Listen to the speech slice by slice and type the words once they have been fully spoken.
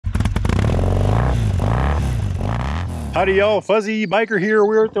Howdy y'all, Fuzzy Biker here.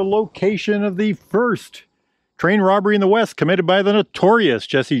 We're at the location of the first train robbery in the West committed by the notorious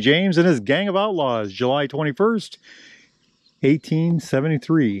Jesse James and his gang of outlaws, July 21st,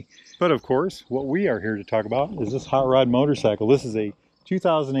 1873. But of course, what we are here to talk about is this hot rod motorcycle. This is a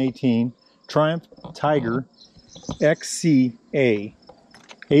 2018 Triumph Tiger XCA,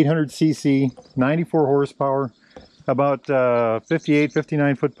 800cc, 94 horsepower, about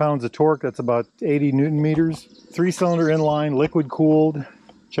 59 foot-pounds of torque. That's about 80 Newton meters. 3-cylinder inline, liquid cooled.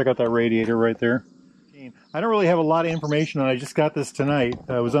 Check out that radiator right there. I don't really have a lot of information on it. I just got this tonight.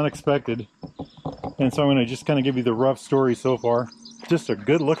 It was unexpected. And so I'm going to just kind of give you the rough story so far. Just a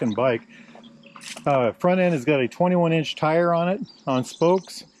good looking bike. Front end has got a 21-inch tire on it, on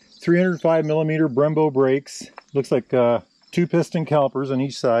spokes. 305 millimeter Brembo brakes. Looks like 2 piston calipers on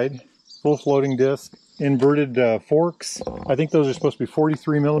each side. Full floating disc. Inverted forks. I think those are supposed to be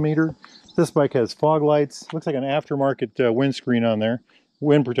 43 millimeter. This bike has fog lights. Looks like an aftermarket windscreen on there.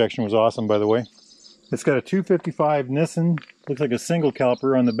 Wind protection was awesome, by the way. It's got a 255 Nissan. Looks like a single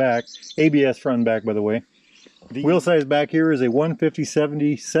caliper on the back. ABS front and back, by the way. The wheel size back here is a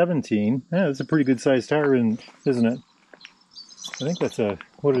 150/70/17. Yeah, that's a pretty good sized tire, isn't it? I think that's a,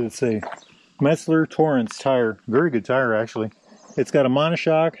 what did it say? Metzler Torrance tire. Very good tire, actually. It's got a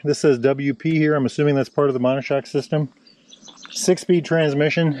monoshock. This says WP here. I'm assuming that's part of the monoshock system. 6-speed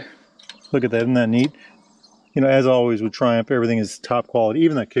transmission. Look at that, isn't that neat? You know, as always with Triumph, everything is top quality.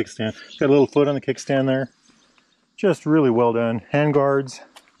 Even that kickstand. Got a little foot on the kickstand there. Just really well done. Hand guards.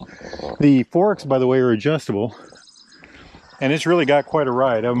 The forks, by the way, are adjustable. And it's really got quite a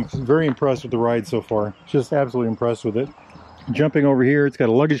ride. I'm very impressed with the ride so far. Just absolutely impressed with it. Jumping over here, it's got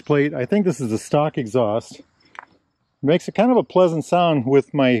a luggage plate. I think this is a stock exhaust. Makes a kind of a pleasant sound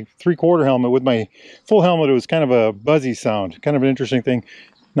with my 3/4 helmet. With my full helmet, it was kind of a buzzy sound. Kind of an interesting thing.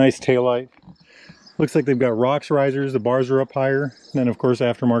 Nice taillight. Looks like they've got rocks risers. The bars are up higher. And then, of course,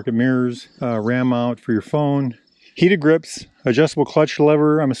 aftermarket mirrors. RAM mount for your phone. Heated grips. Adjustable clutch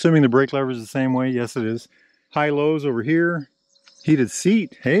lever. I'm assuming the brake lever is the same way. Yes, it is. High lows over here. Heated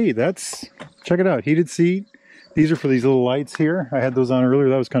seat. Hey, that's... Check it out. Heated seat. These are for these little lights here. I had those on earlier.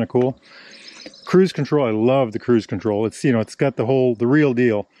 That was kind of cool. Cruise control. I love the cruise control. It's, you know, it's got the real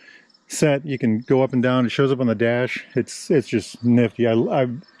deal set. You can go up and down. It shows up on the dash. It's just nifty.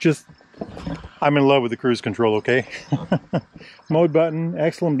 I'm in love with the cruise control. Okay. Mode button.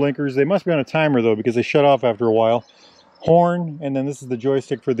 Excellent blinkers. They must be on a timer though, because they shut off after a while. Horn, and then this is the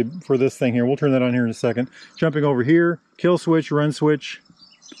joystick for this thing here. We'll turn that on here in a second. Jumping over here. Kill switch, run switch,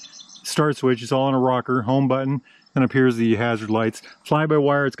 start switch. It's all on a rocker. Home button. And up here's the hazard lights.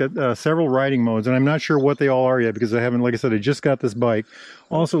 Fly-by-wire, it's got several riding modes, and I'm not sure what they all are yet because I haven't, like I said, I just got this bike.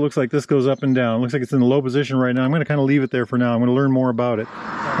 Also looks like this goes up and down. Looks like it's in the low position right now. I'm going to kind of leave it there for now. I'm going to learn more about it.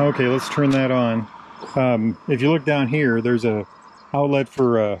 Okay, let's turn that on. If you look down here, there's a outlet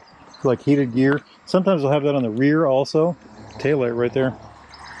for like heated gear. Sometimes they'll have that on the rear also. Taillight right there.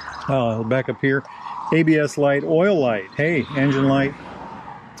 Back up here. ABS light, oil light. Hey, engine light.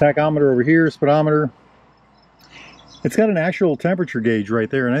 Tachometer over here, speedometer. It's got an actual temperature gauge right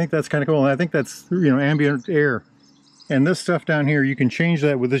there, and I think that's kind of cool. And I think that's, you know, ambient air. And this stuff down here, you can change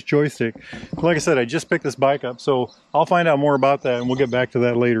that with this joystick. Like I said, I just picked this bike up, so I'll find out more about that, and we'll get back to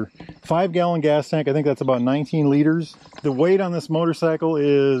that later. 5-gallon gas tank. I think that's about 19 liters. The weight on this motorcycle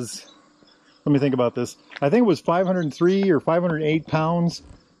is, let me think about this. I think it was 503 or 508 pounds,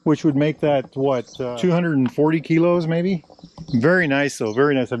 which would make that, what, 240 kilos maybe? Very nice though,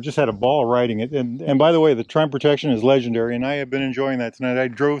 very nice. I've just had a ball riding it. And by the way, the Triumph protection is legendary, and I have been enjoying that tonight. I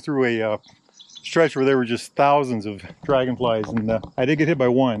drove through a stretch where there were just thousands of dragonflies, and I did get hit by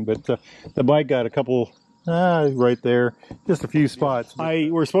one, but the bike got a couple right there, just a few spots.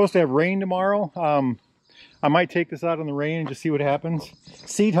 We're supposed to have rain tomorrow. I might take this out in the rain and just see what happens.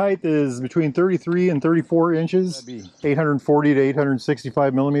 Seat height is between 33 and 34 inches, 840 to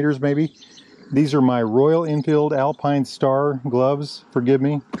 865 millimeters maybe. These are my Royal Enfield Alpine Star gloves. Forgive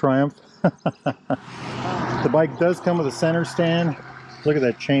me, Triumph. The bike does come with a center stand. Look at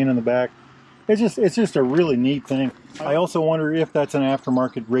that chain on the back. It's just a really neat thing. I also wonder if that's an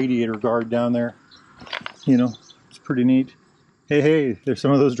aftermarket radiator guard down there. You know, it's pretty neat. Hey, there's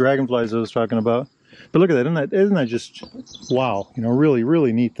some of those dragonflies I was talking about. But look at that, isn't that just wow? You know, really,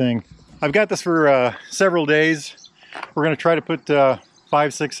 really neat thing. I've got this for several days. We're going to try to put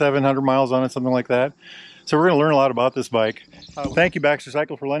 500, 600, 700 miles on it, something like that. So we're going to learn a lot about this bike. Thank you, Baxter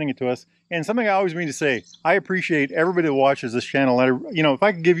Cycle, for lending it to us. And something I always mean to say, I appreciate everybody that watches this channel. And you know, if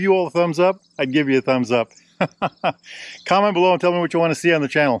I could give you all a thumbs up, I'd give you a thumbs up. Comment below and tell me what you want to see on the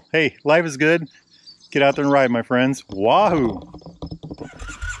channel. Hey, life is good. Get out there and ride, my friends. Wahoo!